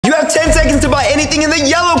You have 10 seconds to buy anything in the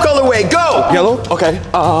yellow colorway. Go! Yellow? Okay.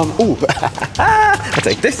 Ooh. I'll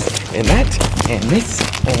take this, and that, and this,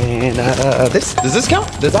 and this. Does this count?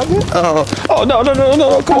 Does that count? Oh, no.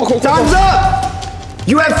 Come on. Time's up!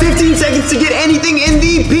 You have 15 seconds to get anything in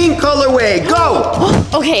the pink colorway. Go!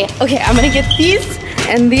 Okay, I'm gonna get these,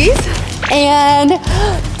 and these, and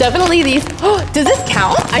definitely these. Does this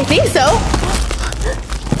count? I think so.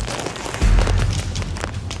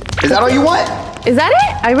 Is that all you want? Is that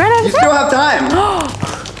it? I ran out of time. You still have time.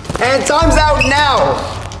 And time's out now.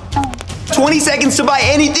 20 seconds to buy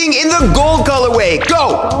anything in the gold colorway.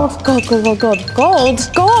 Go!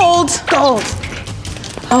 Gold.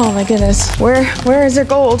 Oh my goodness. Where is there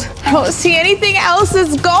gold? I don't see anything else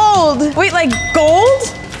that's gold. Wait, like gold?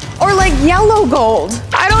 Or like yellow gold?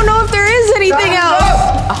 I don't know if there is anything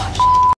else.